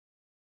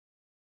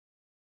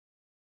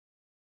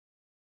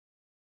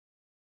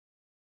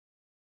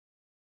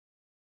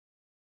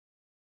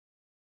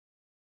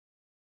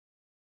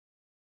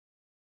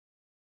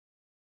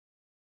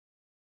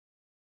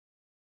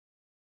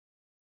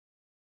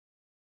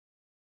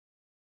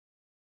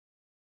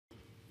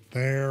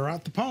They're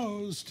at the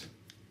post.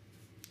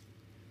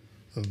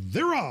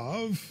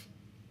 Thereof.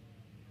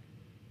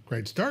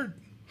 Great start.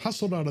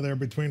 Hustled out of there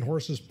between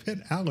horses Pit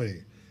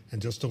Alley.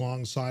 And just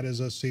alongside is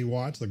a Sea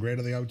Watch. The grade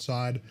of the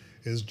outside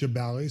is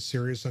Jabali.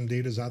 Serious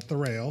Indeed is at the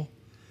rail.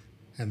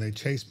 And they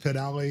chase Pit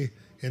Alley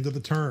into the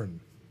turn.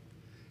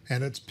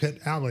 And it's Pit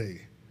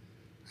Alley.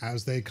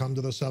 As they come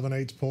to the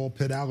 7/8 pole,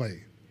 Pit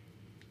Alley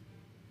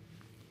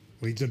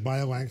leads it by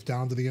a length.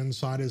 Down to the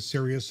inside is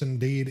Serious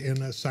Indeed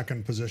in a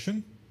second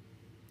position.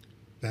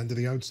 Then to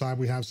the outside,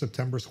 we have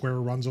September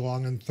Square runs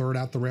along in third.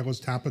 At the rail is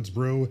Tappett's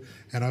Brew,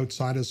 and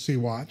outside is Sea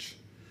Watch.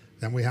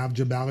 Then we have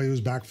Jabali, who's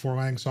back 4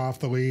 lengths off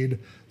the lead.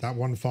 That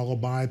one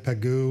followed by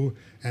Pegu,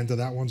 and to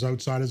that one's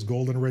outside is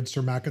Golden Ridge.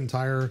 Sir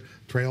McIntyre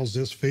trails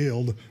this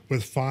field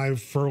with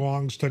 5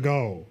 furlongs to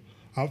go.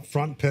 Up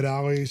front, Pit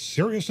Alley,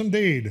 Serious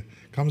Indeed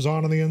comes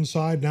on the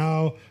inside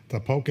now to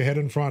poke ahead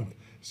in front.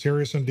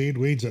 Serious Indeed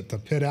leads it to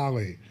Pit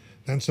Alley.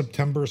 Then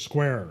September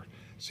Square.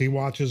 Sea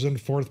Watch is in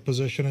 4th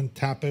position, and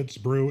Tappett's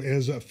Brew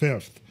is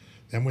 5th.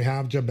 Then we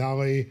have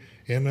Jabali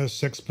in a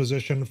 6th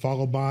position,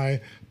 followed by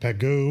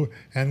Pegu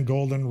and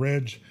Golden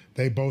Ridge.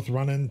 They both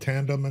run in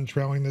tandem, and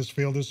trailing this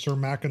field is Sir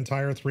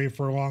McIntyre, 3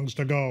 furlongs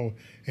to go.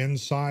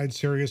 Inside,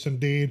 Serious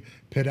Indeed.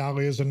 Pit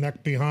Alley is a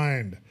neck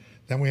behind.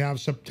 Then we have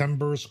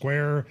September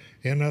Square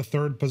in a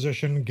 3rd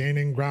position.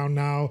 Gaining ground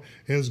now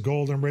is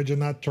Golden Ridge in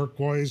that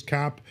turquoise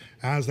cap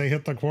as they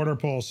hit the quarter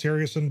pole.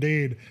 Serious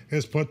Indeed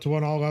is put to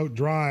an all-out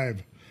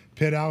drive.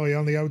 Pit Alley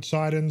on the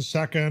outside in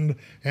 2nd,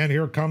 and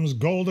here comes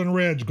Golden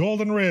Ridge.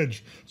 Golden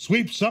Ridge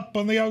sweeps up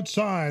on the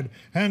outside,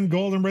 and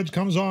Golden Ridge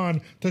comes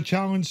on to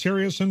challenge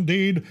Serious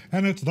Indeed,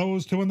 and it's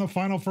those two in the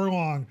final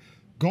furlong.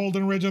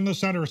 Golden Ridge in the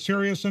center,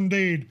 Serious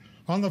Indeed.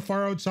 On the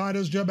far outside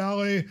is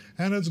Jabali,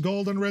 and it's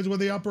Golden Ridge with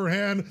the upper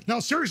hand. Now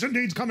Serious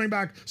Indeed's coming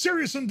back.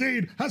 Serious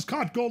Indeed has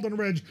caught Golden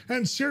Ridge,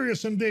 and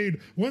Serious Indeed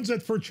wins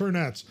it for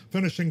Churnettes.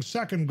 Finishing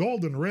 2nd,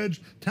 Golden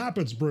Ridge.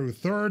 Tappett's Brew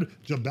 3rd,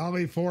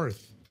 Jabali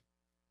 4th.